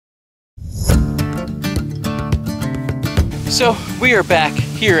So we are back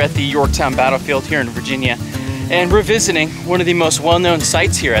here at the Yorktown Battlefield here in Virginia, and we're visiting one of the most well-known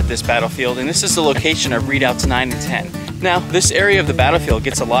sites here at this battlefield, and this is the location of Redoubts 9 and 10. Now, this area of the battlefield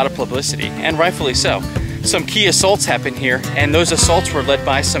gets a lot of publicity, and rightfully so. Some key assaults happen here, and those assaults were led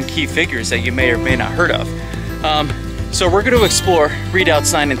by some key figures that you may or may not heard of. So we're going to explore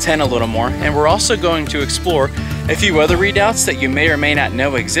Redoubts 9 and 10 a little more, and we're also going to explore a few other redoubts that you may or may not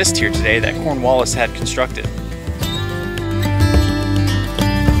know exist here today that Cornwallis had constructed.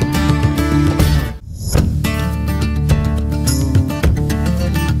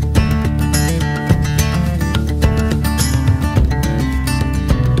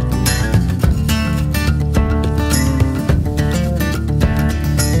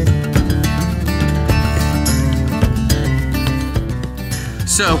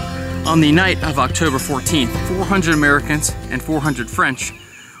 So, on the night of October 14th, 400 Americans and 400 French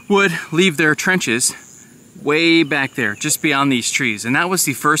would leave their trenches way back there, just beyond these trees. And that was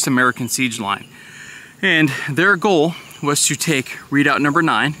the first American siege line. And their goal was to take redoubt number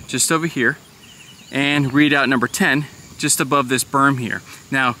 9, just over here, and redoubt number 10, just above this berm here.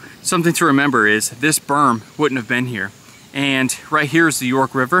 Now, something to remember is this berm wouldn't have been here. And right here is the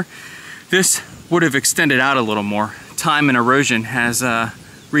York River. This would have extended out a little more. Time and erosion has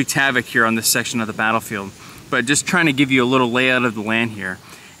wreaked havoc here on this section of the battlefield, but just trying to give you a little layout of the land here.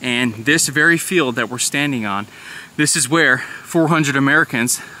 And this very field that we're standing on, this is where 400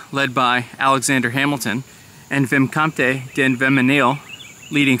 Americans led by Alexander Hamilton and Vicomte d'Invermenil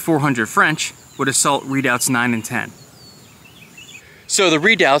leading 400 French would assault redoubts 9 and 10. So the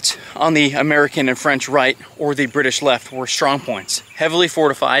redoubts on the American and French right, or the British left, were strong points, heavily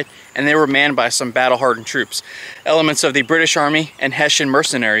fortified, and they were manned by some battle-hardened troops. Elements of the British Army and Hessian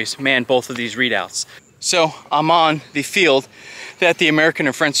mercenaries manned both of these redoubts. So I'm on the field that the American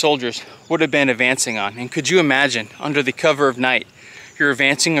and French soldiers would have been advancing on. And could you imagine, under the cover of night, you're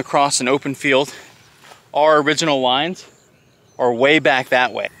advancing across an open field? Our original lines are way back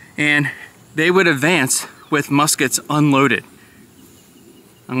that way. And they would advance with muskets unloaded.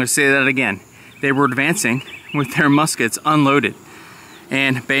 I'm going to say that again. They were advancing with their muskets unloaded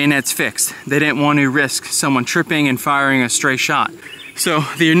and bayonets fixed. They didn't want to risk someone tripping and firing a stray shot. So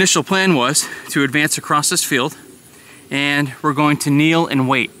the initial plan was to advance across this field, and we're going to kneel and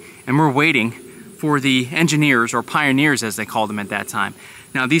wait. And we're waiting for the engineers, or pioneers as they called them at that time.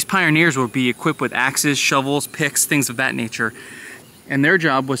 Now these pioneers would be equipped with axes, shovels, picks, things of that nature. And their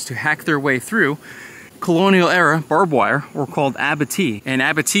job was to hack their way through colonial era barbed wire, or called abattis. And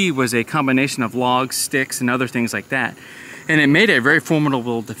abattis was a combination of logs, sticks, and other things like that. And it made a very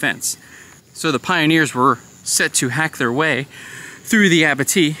formidable defense. So the pioneers were set to hack their way through the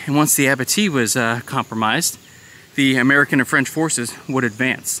abattis, and once the abattis was compromised, the American and French forces would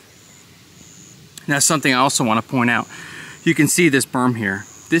advance. Now, something I also want to point out, you can see this berm here.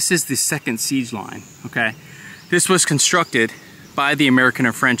 This is the second siege line, okay? This was constructed by the American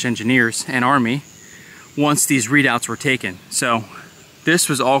and French engineers and army once these redoubts were taken. So this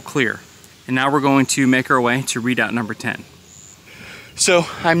was all clear. And now we're going to make our way to redoubt number 10. So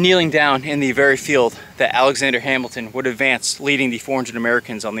I'm kneeling down in the very field that Alexander Hamilton would advance, leading the 400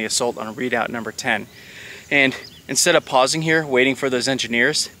 Americans on the assault on redoubt number 10. And instead of pausing here, waiting for those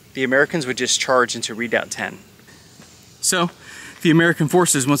engineers, the Americans would just charge into redoubt 10. So the American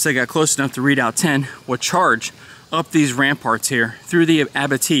forces, once they got close enough to redoubt 10, would charge up these ramparts here, through the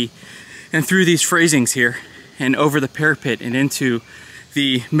abattis, and through these phrasings here, and over the parapet and into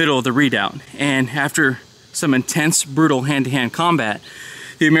the middle of the redoubt. And after some intense, brutal hand-to-hand combat,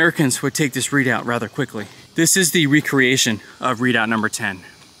 the Americans would take this redoubt rather quickly. This is the recreation of redoubt number 10.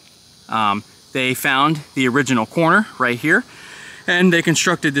 They found the original corner right here, and they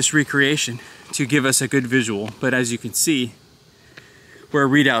constructed this recreation to give us a good visual. But as you can see, where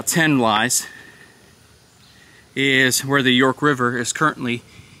redoubt 10 lies is where the York River is currently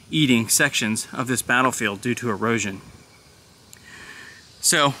eating sections of this battlefield due to erosion.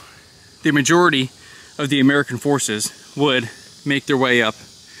 So the majority of the American forces would make their way up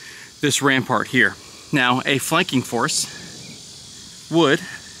this rampart here. Now a flanking force would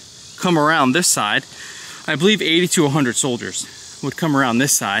come around this side. I believe 80 to 100 soldiers would come around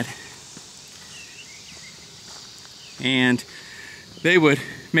this side, and they would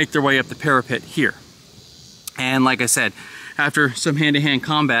make their way up the parapet here. And like I said, after some hand-to-hand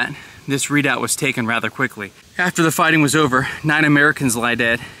combat, this redoubt was taken rather quickly. After the fighting was over, 9 Americans lie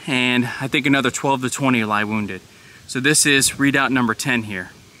dead, and I think another 12 to 20 lie wounded. So this is redoubt number 10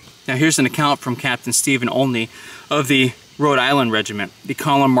 here. Now here's an account from Captain Stephen Olney of the Rhode Island Regiment. The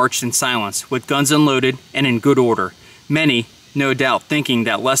column marched in silence, with guns unloaded and in good order. Many, no doubt, thinking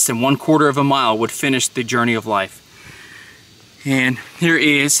that less than 1/4 of a mile would finish the journey of life. And here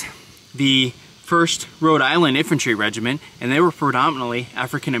is the 1st Rhode Island Infantry Regiment, and they were predominantly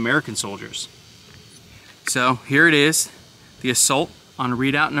African American soldiers. So here it is, the assault on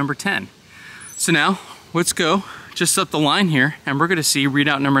Redoubt number 10. So now let's go just up the line here and we're going to see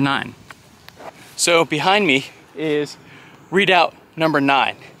Redoubt number 9. So behind me is Redoubt number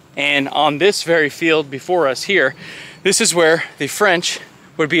 9, and on this very field before us here, this is where the French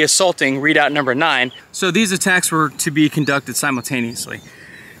would be assaulting Redoubt number 9. So these attacks were to be conducted simultaneously.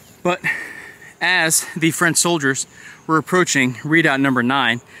 But as the French soldiers were approaching Redoubt number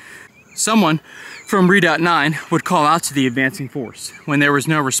 9, someone from Redoubt 9 would call out to the advancing force. When there was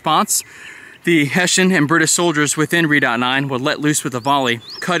no response, the Hessian and British soldiers within Redoubt 9 would let loose with a volley,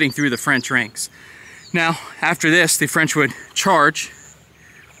 cutting through the French ranks. Now, after this, the French would charge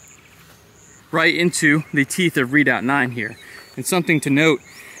right into the teeth of Redoubt 9 here. And something to note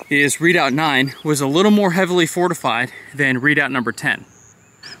is Redoubt 9 was a little more heavily fortified than Redoubt number 10.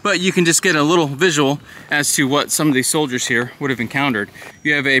 But you can just get a little visual as to what some of these soldiers here would have encountered.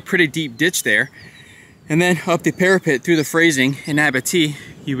 You have a pretty deep ditch there, and then up the parapet through the phrasing and abattis,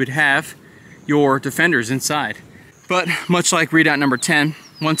 you would have your defenders inside. But much like Redoubt number 10,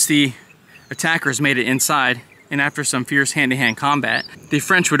 once the attackers made it inside, and after some fierce hand-to-hand combat, the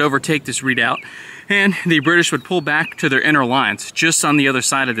French would overtake this redoubt, and the British would pull back to their inner lines, just on the other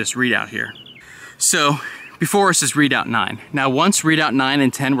side of this redoubt here. So, before us is Redoubt 9. Now, once Redoubt 9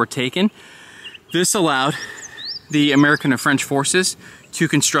 and 10 were taken, this allowed the American and French forces to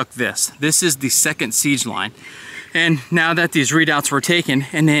construct this. This is the 2nd siege line. And now that these redoubts were taken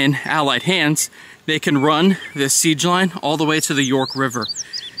and in Allied hands, they can run this siege line all the way to the York River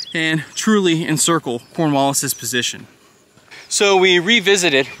and truly encircle Cornwallis's position. So we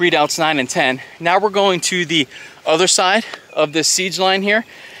revisited Redoubts 9 and 10. Now we're going to the other side of this siege line here,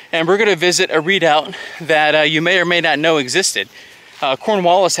 and we're going to visit a redoubt that you may or may not know existed.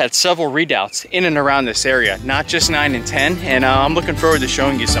 Cornwallis had several redoubts in and around this area, not just 9 and 10, and I'm looking forward to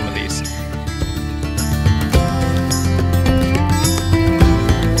showing you some of these.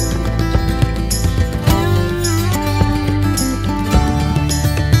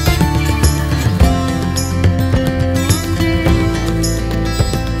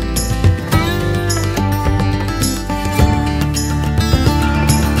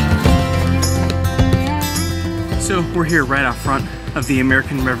 So we're here right out front of the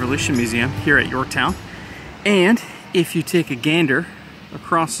American Revolution Museum here at Yorktown, and if you take a gander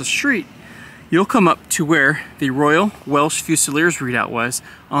across the street, you'll come up to where the Royal Welsh Fusiliers redoubt was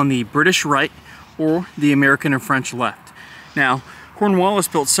on the British right or the American and French left. Now, Cornwallis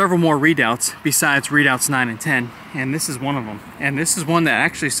built several more redoubts besides Redoubts 9 and 10, and this is one of them. And this is one that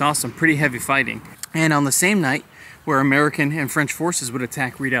actually saw some pretty heavy fighting. And on the same night where American and French forces would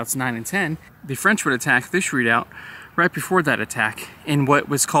attack Redoubts 9 and 10, the French would attack this redoubt right before that attack in what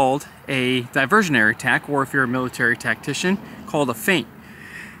was called a diversionary attack, or if you're a military tactician, called a feint.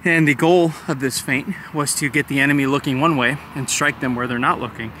 And the goal of this feint was to get the enemy looking one way and strike them where they're not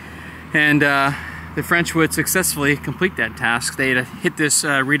looking. And the French would successfully complete that task. They'd hit this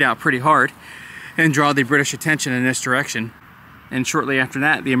redoubt pretty hard and draw the British attention in this direction. And shortly after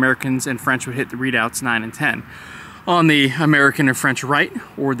that, the Americans and French would hit the redoubts 9 and 10 on the American and French right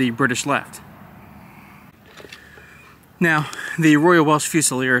or the British left. Now, the Royal Welsh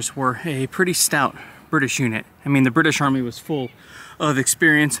Fusiliers were a pretty stout British unit. I mean, the British Army was full of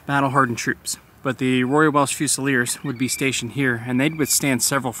experienced, battle-hardened troops, but the Royal Welsh Fusiliers would be stationed here, and they'd withstand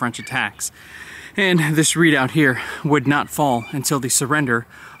several French attacks. And this redoubt here would not fall until the surrender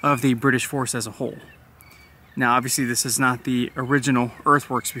of the British force as a whole. Now, obviously, this is not the original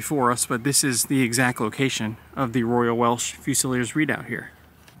earthworks before us, but this is the exact location of the Royal Welsh Fusiliers redoubt here.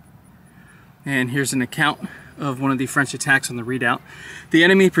 And here's an account of one of the French attacks on the redoubt. The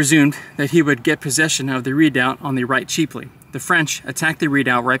enemy presumed that he would get possession of the redoubt on the right cheaply. The French attacked the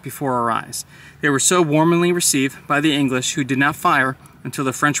redoubt right before our eyes. They were so warmly received by the English, who did not fire until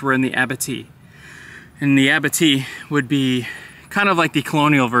the French were in the abattis. And the abattis would be kind of like the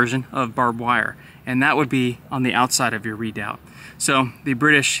colonial version of barbed wire, and that would be on the outside of your redoubt. So the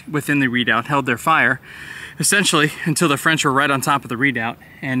British within the redoubt held their fire essentially until the French were right on top of the redoubt,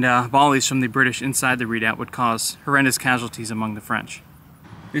 and volleys from the British inside the redoubt would cause horrendous casualties among the French.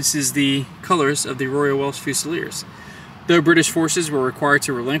 This is the colors of the Royal Welsh Fusiliers. Though British forces were required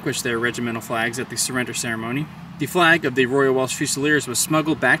to relinquish their regimental flags at the surrender ceremony, the flag of the Royal Welsh Fusiliers was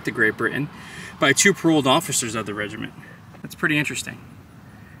smuggled back to Great Britain by 2 paroled officers of the regiment. That's pretty interesting.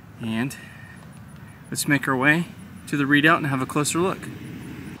 And let's make our way to the redoubt and have a closer look.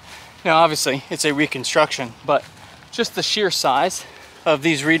 Now, obviously, it's a reconstruction, but just the sheer size of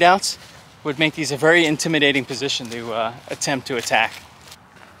these redoubts would make these a very intimidating position to attempt to attack.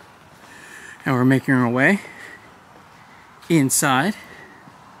 And we're making our way inside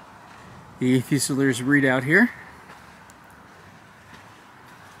the Fusiliers Redoubt here.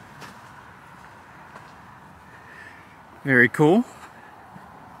 Very cool.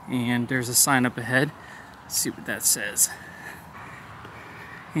 And there's a sign up ahead. Let's see what that says.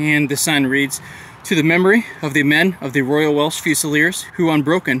 And the sign reads, "To the memory of the men of the Royal Welsh Fusiliers who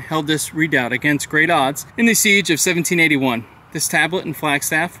unbroken held this redoubt against great odds in the siege of 1781. This tablet and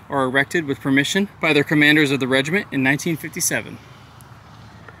flagstaff are erected with permission by their commanders of the regiment in 1957.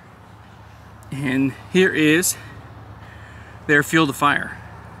 And here is their field of fire.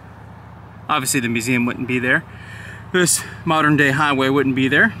 Obviously the museum wouldn't be there. This modern day highway wouldn't be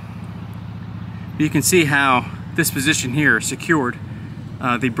there. You can see how this position here secured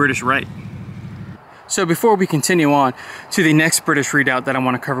the British right. So before we continue on to the next British redoubt that I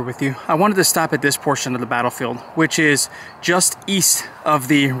want to cover with you, I wanted to stop at this portion of the battlefield, which is just east of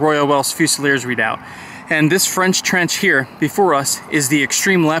the Royal Welsh Fusiliers Redoubt. And this French trench here before us is the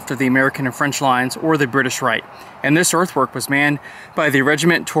extreme left of the American and French lines, or the British right. And this earthwork was manned by the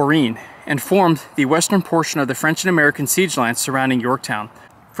Regiment Tourine and formed the western portion of the French and American siege lines surrounding Yorktown.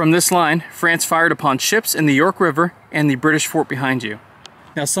 From this line, France fired upon ships in the York River and the British fort behind you.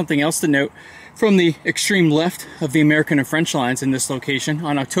 Now, something else to note, from the extreme left of the American and French lines in this location,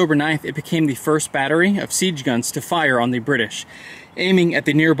 on October 9th, it became the first battery of siege guns to fire on the British, aiming at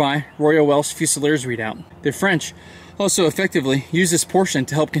the nearby Royal Welsh Fusiliers Redoubt. The French also effectively used this portion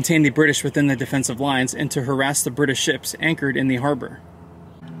to help contain the British within the defensive lines and to harass the British ships anchored in the harbor.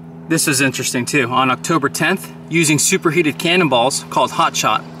 This is interesting too. On October 10th, using superheated cannonballs called hot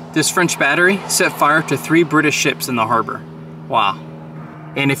shot, this French battery set fire to 3 British ships in the harbor. Wow.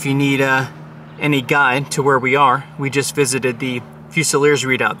 And if you need any guide to where we are, we just visited the Fusiliers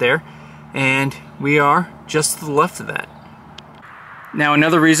Redoubt there, and we are just to the left of that. Now,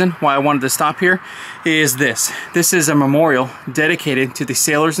 another reason why I wanted to stop here is this. This is a memorial dedicated to the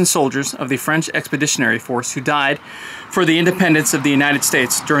sailors and soldiers of the French Expeditionary Force who died for the independence of the United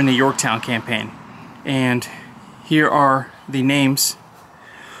States during the Yorktown campaign. And here are the names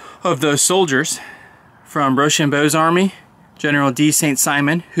of those soldiers from Rochambeau's army, General D. St.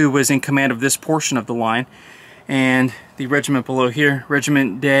 Simon, who was in command of this portion of the line, and the regiment below here,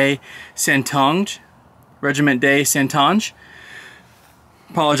 Regiment de Saintonge.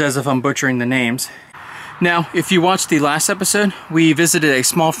 Apologize if I'm butchering the names. Now, if you watched the last episode, we visited a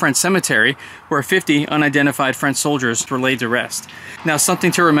small French cemetery where 50 unidentified French soldiers were laid to rest. Now,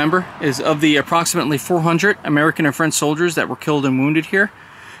 something to remember is of the approximately 400 American and French soldiers that were killed and wounded here,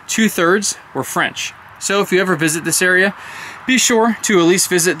 2/3 were French. So if you ever visit this area, be sure to at least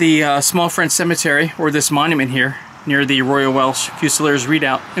visit the small French cemetery or this monument here near the Royal Welsh Fusiliers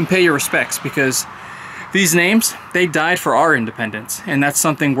Redoubt and pay your respects, because these names, they died for our independence, and that's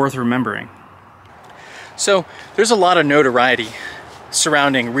something worth remembering. So there's a lot of notoriety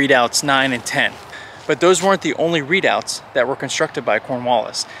surrounding Redoubts 9 and 10, but those weren't the only redoubts that were constructed by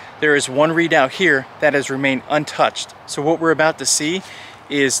Cornwallis. There is one redoubt here that has remained untouched. So what we're about to see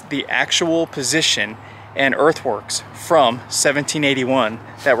is the actual position and earthworks from 1781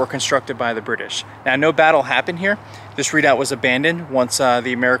 that were constructed by the British. Now, no battle happened here. This redoubt was abandoned once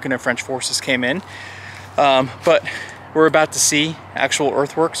the American and French forces came in. But we're about to see actual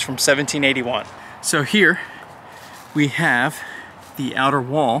earthworks from 1781. So here we have the outer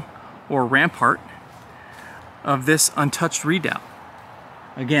wall or rampart of this untouched redoubt.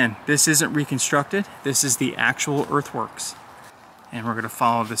 Again, this isn't reconstructed. This is the actual earthworks. And we're going to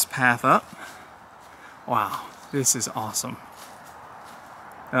follow this path up. Wow, this is awesome.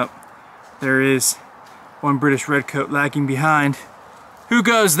 Oh, there is one British redcoat lagging behind. Who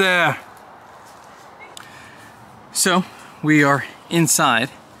goes there? So we are inside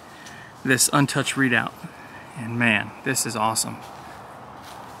this untouched redoubt, and man, this is awesome.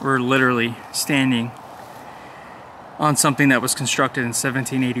 We're literally standing on something that was constructed in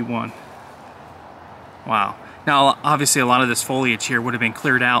 1781. Wow. Now, obviously a lot of this foliage here would have been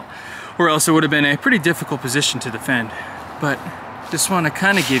cleared out, or else it would have been a pretty difficult position to defend. But just want to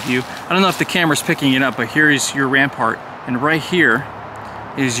kind of give you, I don't know if the camera's picking it up, but here is your rampart, and right here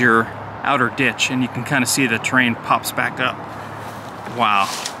is your outer ditch, and you can kind of see the terrain pops back up. Wow.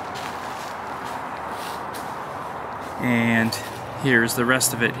 And here's the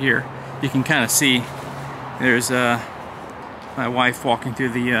rest of it here. You can kind of see there's my wife walking through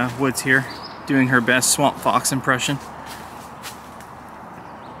the woods here, doing her best swamp fox impression.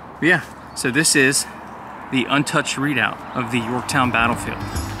 But yeah, so this is the untouched redoubt of the Yorktown Battlefield.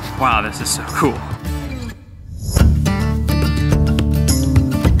 Wow, this is so cool.